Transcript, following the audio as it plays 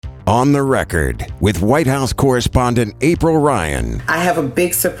On the Record with White House correspondent April Ryan. I have a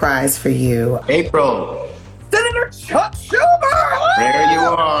big surprise for you. April. Senator Chuck Schumer! There you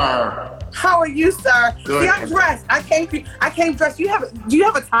are. How are you, sir? Good. See, I'm dressed. I came dressed. Do you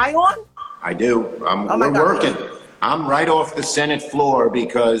have a tie on? I do. We're working. I'm right off the Senate floor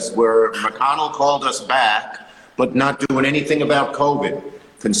because McConnell called us back, but not doing anything about COVID.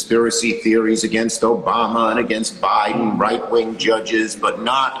 Conspiracy theories against Obama and against Biden, right-wing judges, but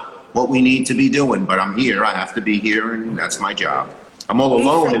not what we need to be doing. But I'm here. I have to be here, and that's my job. I'm all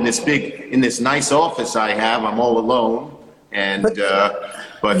alone in this nice office I have. I'm all alone, and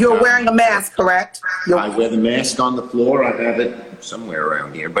but you're wearing a mask, correct? I wear the mask on the floor. I have it somewhere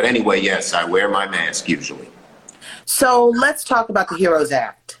around here. But anyway, yes, I wear my mask usually. So let's talk about the HEROES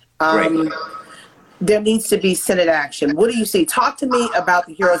Act. Great. There needs to be Senate action. What do you see? Talk to me about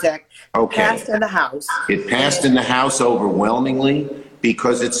the HEROES Act. Okay. Passed in the House. It passed in the House overwhelmingly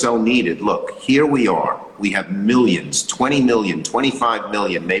because it's so needed. Look, here we are. We have millions, 20 million, 25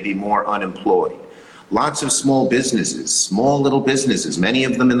 million, maybe more unemployed. Lots of small businesses, small little businesses, many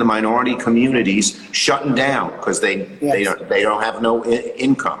of them in the minority communities shutting down because they don't have no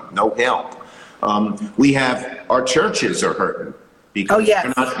income, no help. We have our churches are hurting because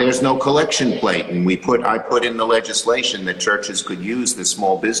there's no collection plate, and I put in the legislation that churches could use the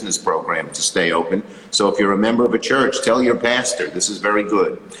small business program to stay open. So if you're a member of a church, tell your pastor this is very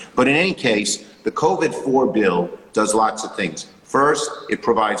good. But in any case, the COVID-4 bill does lots of things. First, it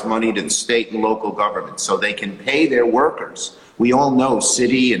provides money to the state and local governments so they can pay their workers. We all know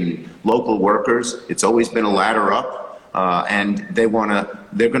city and local workers, it's always been a ladder up, and they're going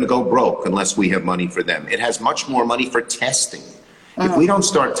to go broke unless we have money for them. It has much more money for testing. If we don't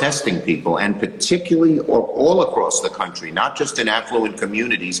start testing people, and particularly all across the country, not just in affluent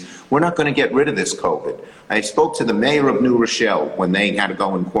communities, we're not going to get rid of this COVID. I spoke to the mayor of New Rochelle when they had to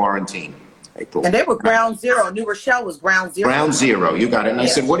go in quarantine. April. And they were ground zero. New Rochelle was ground zero. Ground zero, you got it. And I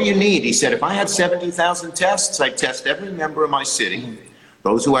said, what do you need? He said, if I had 70,000 tests, I'd test every member of my city.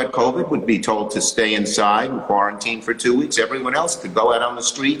 Those who had COVID would be told to stay inside and quarantine for 2 weeks. Everyone else could go out on the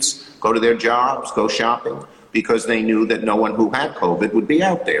streets, go to their jobs, go shopping, because they knew that no one who had COVID would be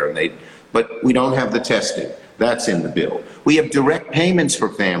out there. But we don't have the testing. That's in the bill. We have direct payments for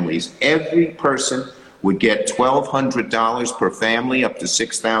families. Every person would get $1,200 per family, up to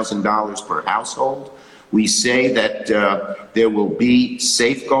 $6,000 per household. We say that there will be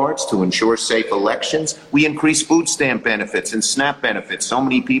safeguards to ensure safe elections. We increase food stamp benefits and SNAP benefits. So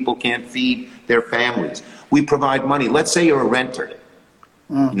many people can't feed their families. We provide money. Let's say you're a renter.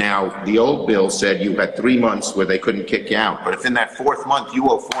 Now, the old bill said you had 3 months where they couldn't kick you out. But if in that fourth month you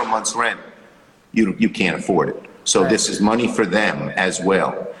owe 4 months rent, you can't afford it. So this is money for them as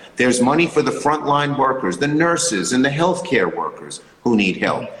well. There's money for the frontline workers, the nurses and the healthcare workers who need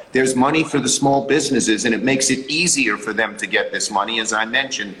help. There's money for the small businesses, and it makes it easier for them to get this money. As I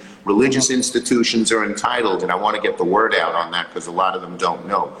mentioned, religious institutions are entitled, and I want to get the word out on that because a lot of them don't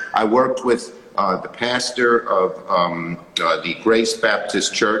know. I worked with the pastor of the Grace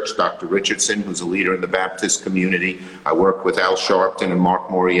Baptist Church, Dr. Richardson, who's a leader in the Baptist community. I worked with Al Sharpton and Mark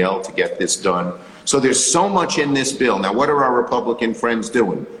Moriel to get this done. So there's so much in this bill. Now, what are our Republican friends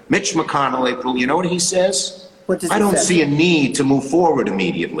doing? Mitch McConnell, April, you know what he says? I don't see a need to move forward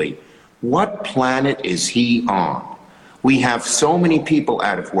immediately. What planet is he on? We have so many people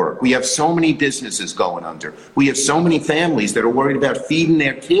out of work. We have so many businesses going under. We have so many families that are worried about feeding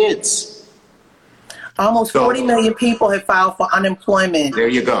their kids. Almost 40 million people have filed for unemployment. There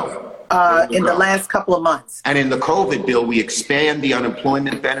you go. In the last couple of months. And in the COVID bill, we expand the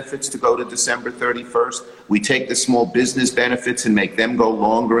unemployment benefits to go to December 31st. We take the small business benefits and make them go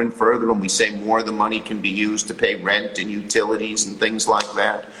longer and further, and we say more of the money can be used to pay rent and utilities and things like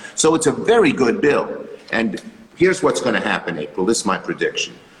that. So it's a very good bill. And here's what's going to happen, April. This is my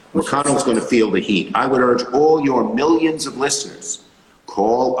prediction. McConnell's going to feel the heat. I would urge all your millions of listeners,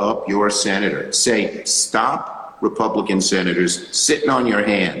 call up your senator. Say, stop, Republican senators, sitting on your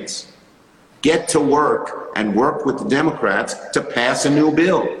hands. Get to work and work with the Democrats to pass a new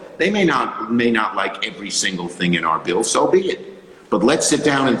bill. They may not like every single thing in our bill, so be it. But let's sit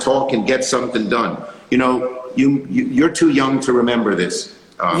down and talk and get something done. You know, you're too young to remember this.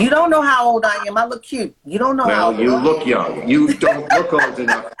 You don't know how old I am. I look cute. You don't know how old I am. Well, you look young. You don't look old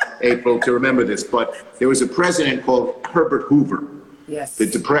enough, April, to remember this. But there was a president called Herbert Hoover. Yes.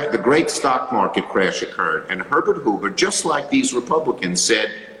 The great stock market crash occurred, and Herbert Hoover, just like these Republicans,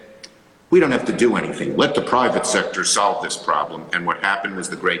 said, we don't have to do anything. Let the private sector solve this problem. And what happened was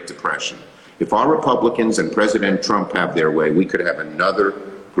the Great Depression. If our Republicans and President Trump have their way, we could have another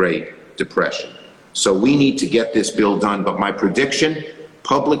Great Depression. So we need to get this bill done. But my prediction,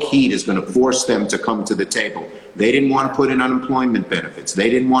 Public heat is going to force them to come to the table. They didn't want to put in unemployment benefits. They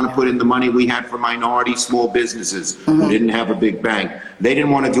didn't want to put in the money we had for minority small businesses who didn't have a big bank. They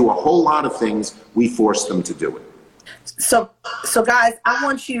didn't want to do a whole lot of things. We forced them to do it. So guys, I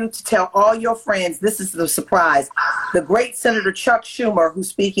want you to tell all your friends, this is the surprise, the great Senator Chuck Schumer, who's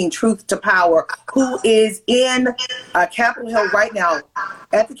speaking truth to power, who is in Capitol Hill right now,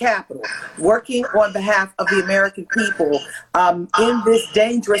 at the Capitol, working on behalf of the American people in this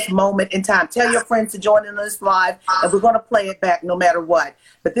dangerous moment in time. Tell your friends to join in on this live, and we're going to play it back no matter what.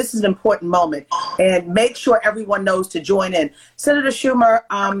 But this is an important moment, and make sure everyone knows to join in. Senator Schumer,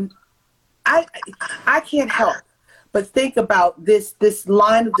 I can't help but think about this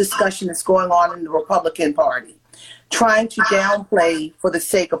line of discussion that's going on in the Republican Party, trying to downplay for the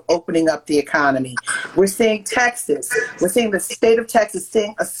sake of opening up the economy. We're seeing Texas, we're seeing the state of Texas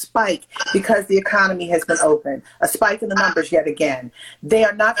seeing a spike because the economy has been open, a spike in the numbers yet again. They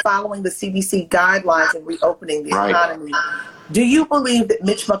are not following the CDC guidelines in reopening the economy. Do you believe that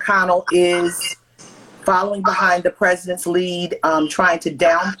Mitch McConnell is following behind the president's lead, trying to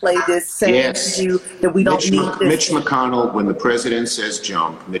downplay this, saying to you that we don't need this? Mitch McConnell, when the president says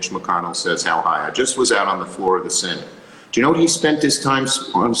jump, Mitch McConnell says how high. I just was out on the floor of the Senate. Do you know what he spent his time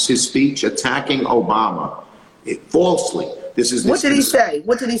on his speech? Attacking Obama. Falsely. What did he say?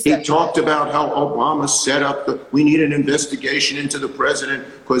 What did he say? He talked about how Obama set up we need an investigation into the president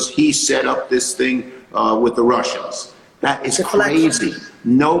because he set up this thing with the Russians. That is crazy.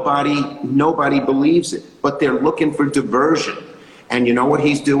 Nobody believes it, but they're looking for diversion. And you know what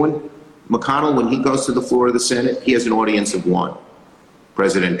he's doing? McConnell, when he goes to the floor of the Senate, he has an audience of one,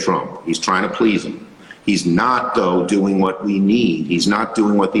 President Trump. He's trying to please him. He's not, though, doing what we need. He's not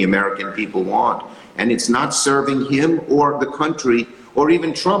doing what the American people want. And it's not serving him or the country or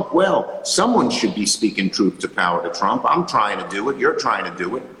even Trump well. Someone should be speaking truth to power to Trump. I'm trying to do it. You're trying to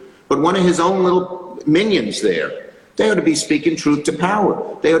do it. But one of his own little minions there, they ought to be speaking truth to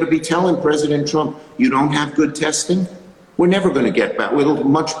power. They ought to be telling President Trump, you don't have good testing? We're never going to get back. It'll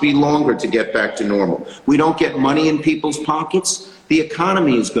much be longer to get back to normal. We don't get money in people's pockets. The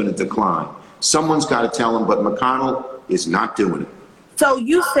economy is going to decline. Someone's got to tell him, but McConnell is not doing it. So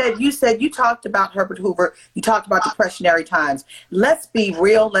you talked about Herbert Hoover. You talked about depressionary times. Let's be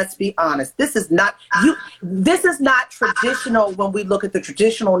real. Let's be honest. This is not traditional when we look at the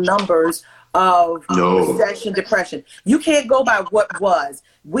traditional numbers of recession, depression. You can't go by what was.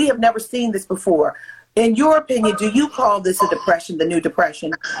 We have never seen this before. In your opinion, do you call this a depression, the new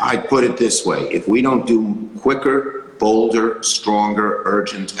depression? I put it this way. If we don't do quicker, bolder, stronger,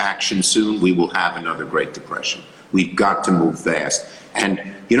 urgent action soon, we will have another Great Depression. We've got to move fast. And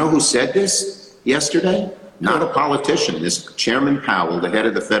you know who said this yesterday? Not a politician. This Chairman Powell, the head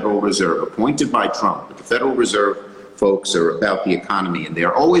of the Federal Reserve, appointed by Trump. But the Federal Reserve folks are about the economy, and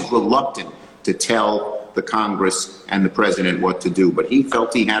they're always reluctant to tell the Congress and the president what to do. But he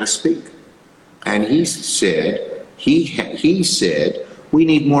felt he had to speak. And he said, he said, we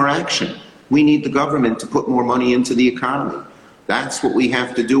need more action. We need the government to put more money into the economy. That's what we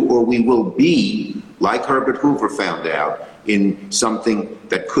have to do, or we will be, like Herbert Hoover found out, in something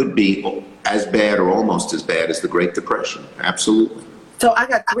that could be as bad or almost as bad as the Great Depression. Absolutely. So I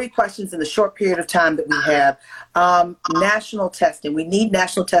got 3 questions in the short period of time that we have. National testing. We need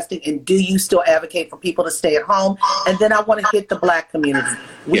national testing. And do you still advocate for people to stay at home? And then I want to hit the Black community.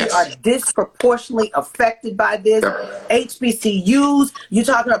 We are disproportionately affected by this. HBCUs, you're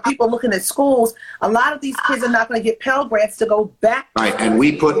talking about people looking at schools. A lot of these kids are not going to get Pell Grants to go back. Right, and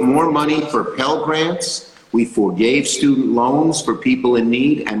we put more money for Pell Grants. We forgave student loans for people in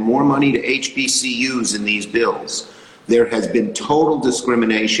need and more money to HBCUs in these bills. There has been total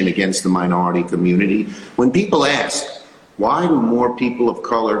discrimination against the minority community. When people ask, why do more people of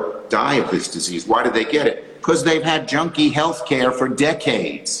color die of this disease? Why do they get it? Because they've had junky health care for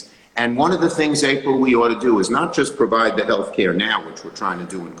decades. And one of the things, April, we ought to do is not just provide the health care now, which we're trying to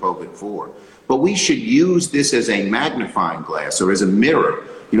do in COVID-4, but we should use this as a magnifying glass or as a mirror.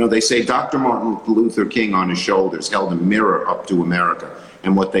 You know, they say Dr. Martin Luther King on his shoulders held a mirror up to America,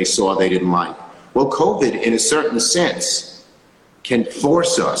 and what they saw they didn't like. Well, COVID, in a certain sense, can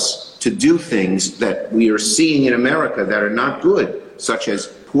force us to do things that we are seeing in America that are not good, such as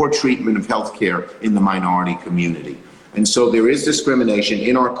poor treatment of health care in the minority community. And so there is discrimination.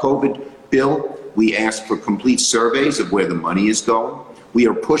 In our COVID bill, we ask for complete surveys of where the money is going. We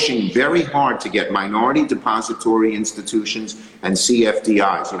are pushing very hard to get minority depository institutions and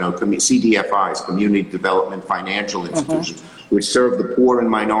CFDIs, CDFIs, community development financial institutions, which serve the poor and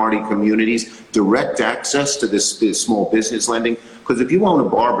minority communities, direct access to this small business lending. Because if you own a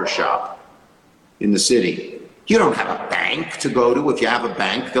barber shop in the city You don't have a bank to go to. If you have a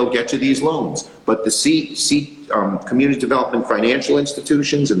bank, they'll get you these loans. But the community development financial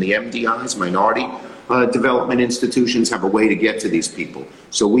institutions and the MDIs, minority development institutions, have a way to get to these people.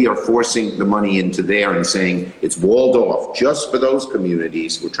 So we are forcing the money into there and saying it's walled off just for those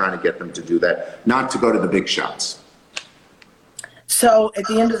communities. We're trying to get them to do that, not to go to the big shots. So at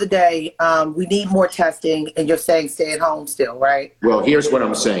the end of the day, we need more testing, and you're saying stay at home still, right? Well, here's what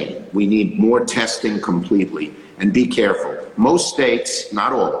I'm saying. We need more testing completely, and be careful. Most states,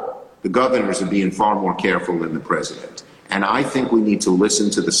 not all, the governors are being far more careful than the president. And I think we need to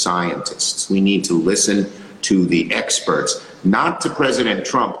listen to the scientists. We need to listen to the experts, not to President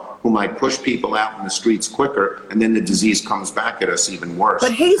Trump, who might push people out in the streets quicker, and then the disease comes back at us even worse.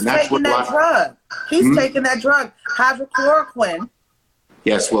 But he's taking that drug. He's taking that drug, hydrochloroquine.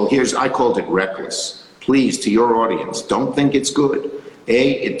 Yes, well, I called it reckless. Please, to your audience, don't think it's good.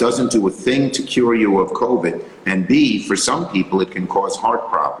 A, it doesn't do a thing to cure you of COVID. And B, for some people, it can cause heart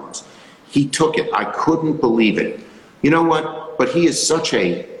problems. He took it. I couldn't believe it. You know what? But he is such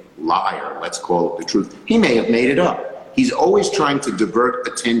a liar, let's call it the truth. He may have made it up. He's always trying to divert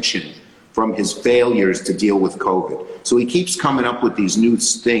attention from his failures to deal with COVID. So he keeps coming up with these new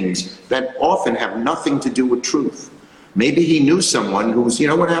things that often have nothing to do with truth. Maybe he knew someone who was, you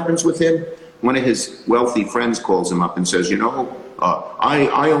know what happens with him? One of his wealthy friends calls him up and says,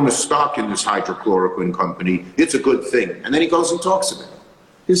 I own a stock in this hydrochloroquine company. It's a good thing. And then he goes and talks about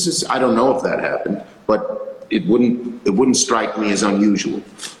it. I don't know if that happened, but it wouldn't strike me as unusual.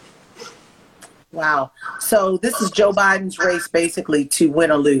 Wow. So this is Joe Biden's race basically to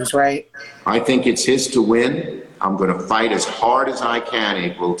win or lose, right? I think it's his to win. I'm going to fight as hard as I can,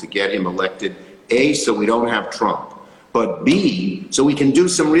 April, to get him elected. A, so we don't have Trump. But B, so we can do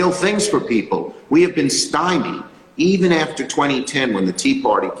some real things for people. We have been stymied. Even after 2010, when the Tea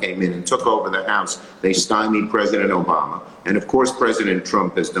Party came in and took over the House, they stymied President Obama. And of course, President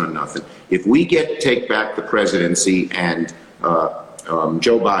Trump has done nothing. If we take back the presidency and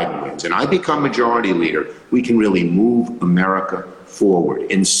Joe Biden wins, and I become majority leader, we can really move America forward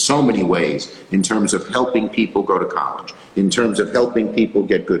in so many ways, in terms of helping people go to college, in terms of helping people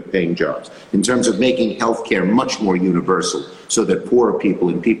get good paying jobs, in terms of making health care much more universal so that poorer people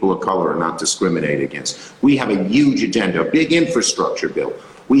and people of color are not discriminated against. We have a huge agenda, a big infrastructure bill.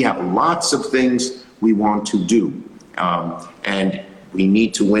 We have lots of things we want to do. And we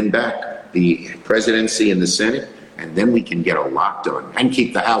need to win back the presidency and the Senate, and then we can get a lot done. And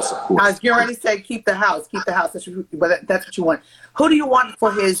keep the House, of course. I was going to say keep the House. Keep the House. That's what you want. Who do you want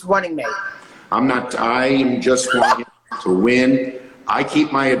for his running mate? I am just wanting to win. I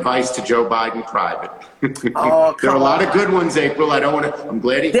keep my advice to Joe Biden private. Oh, there are a lot of good ones, April. I'm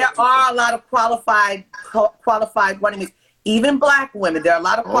glad he... There are a lot of qualified running mates. Even black women. There are a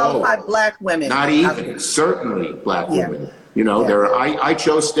lot of qualified black women. Not even. Certainly black women. I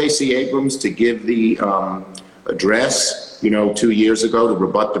chose Stacey Abrams to give the address, 2 years ago to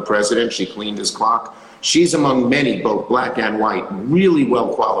rebut the president. She cleaned his clock. She's among many, both black and white, really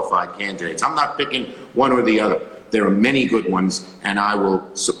well-qualified candidates. I'm not picking one or the other. There are many good ones, and I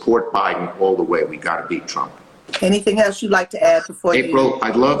will support Biden all the way. We got to beat Trump. Anything else you'd like to add before April,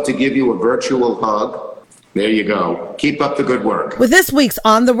 I'd love to give you a virtual hug. There you go. Keep up the good work. With this week's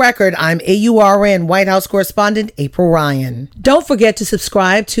On the Record, I'm AURN White House correspondent April Ryan. Don't forget to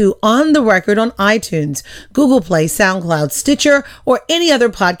subscribe to On the Record on iTunes, Google Play, SoundCloud, Stitcher, or any other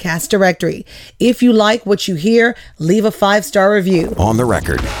podcast directory. If you like what you hear, leave a 5-star review. On the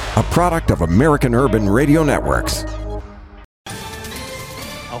Record, a product of American Urban Radio Networks.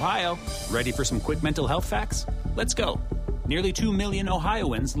 Ohio, ready for some quick mental health facts? Let's go. Nearly 2 million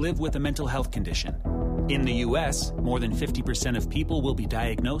Ohioans live with a mental health condition. In the U.S., more than 50% of people will be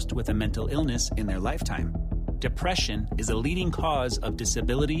diagnosed with a mental illness in their lifetime. Depression is a leading cause of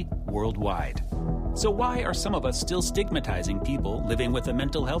disability worldwide. So why are some of us still stigmatizing people living with a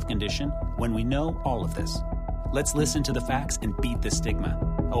mental health condition when we know all of this? Let's listen to the facts and beat the stigma.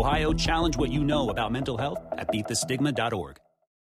 Ohio, challenge what you know about mental health at beatthestigma.org.